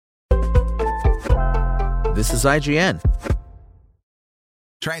This is IGN.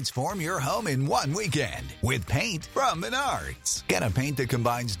 Transform your home in one weekend with paint from Menards. Get a paint that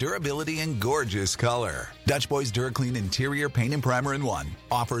combines durability and gorgeous color. Dutch Boys DuraClean Interior Paint and Primer in One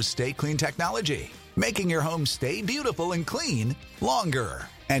offers Stay Clean technology, making your home stay beautiful and clean longer.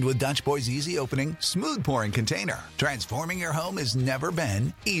 And with Dutch Boy's easy opening, smooth pouring container, transforming your home has never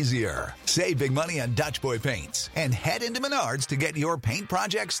been easier. Save big money on Dutch Boy paints and head into Menards to get your paint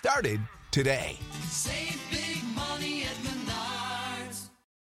project started today. Save big money at Menards.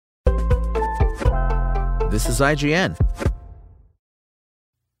 This is IGN.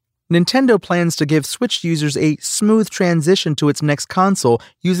 Nintendo plans to give Switch users a smooth transition to its next console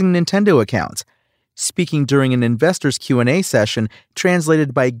using Nintendo accounts. Speaking during an investors' Q&A session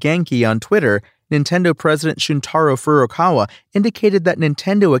translated by Genki on Twitter, Nintendo President Shuntaro Furukawa indicated that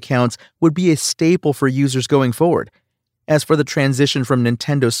Nintendo accounts would be a staple for users going forward. As for the transition from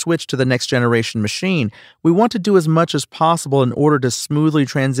Nintendo Switch to the next generation machine, we want to do as much as possible in order to smoothly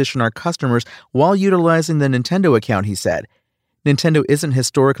transition our customers while utilizing the Nintendo account, he said. Nintendo isn't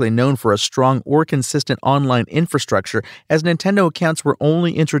historically known for a strong or consistent online infrastructure, as Nintendo accounts were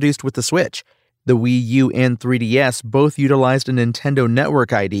only introduced with the Switch. The Wii U and 3DS both utilized a Nintendo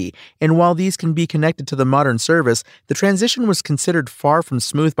Network ID, and while these can be connected to the modern service, the transition was considered far from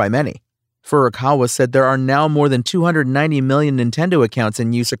smooth by many. Furukawa said there are now more than 290 million Nintendo accounts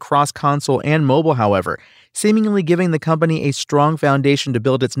in use across console and mobile, however, seemingly giving the company a strong foundation to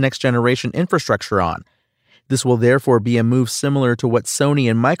build its next-generation infrastructure on. This will therefore be a move similar to what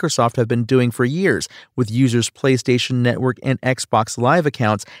Sony and Microsoft have been doing for years, with users' PlayStation Network and Xbox Live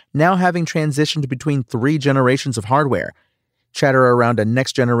accounts now having transitioned between 3 generations of hardware. Chatter around a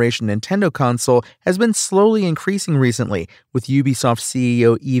next-generation Nintendo console has been slowly increasing recently, with Ubisoft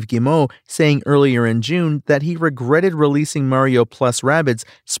CEO Yves Guillemot saying earlier in June that he regretted releasing Mario Plus Rabbids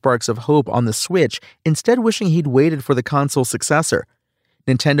Sparks of Hope on the Switch, instead wishing he'd waited for the console's successor.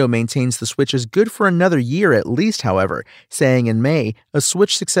 Nintendo maintains the Switch is good for another year at least, however, saying in May, a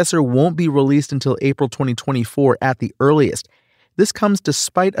Switch successor won't be released until April 2024 at the earliest. This comes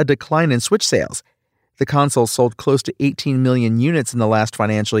despite a decline in Switch sales. The console sold close to 18 million units in the last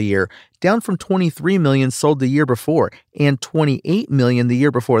financial year, down from 23 million sold the year before, and 28 million the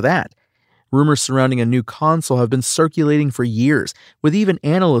year before that. Rumors surrounding a new console have been circulating for years, with even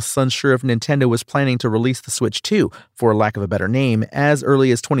analysts unsure if Nintendo was planning to release the Switch 2, for lack of a better name, as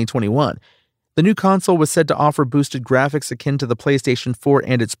early as 2021. The new console was said to offer boosted graphics akin to the PlayStation 4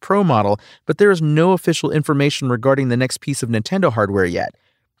 and its Pro model, but there is no official information regarding the next piece of Nintendo hardware yet.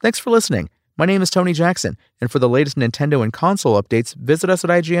 Thanks for listening. My name is Tony Jackson, and for the latest Nintendo and console updates, visit us at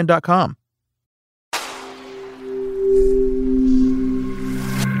IGN.com.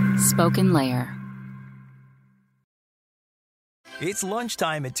 Spoken Layer. It's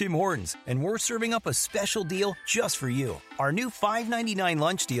lunchtime at Tim Hortons, and we're serving up a special deal just for you. Our new $5.99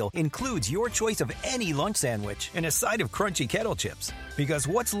 lunch deal includes your choice of any lunch sandwich and a side of crunchy kettle chips. Because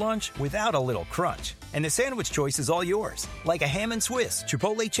what's lunch without a little crunch? And the sandwich choice is all yours, like a ham and Swiss,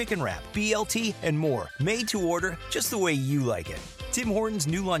 Chipotle chicken wrap, BLT, and more, made to order just the way you like it. Tim Hortons'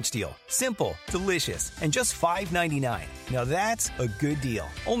 new lunch deal. Simple, delicious, and just $5.99. Now that's a good deal.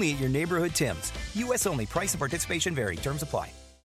 Only at your neighborhood Tim's. U.S. only. Price and participation vary. Terms apply.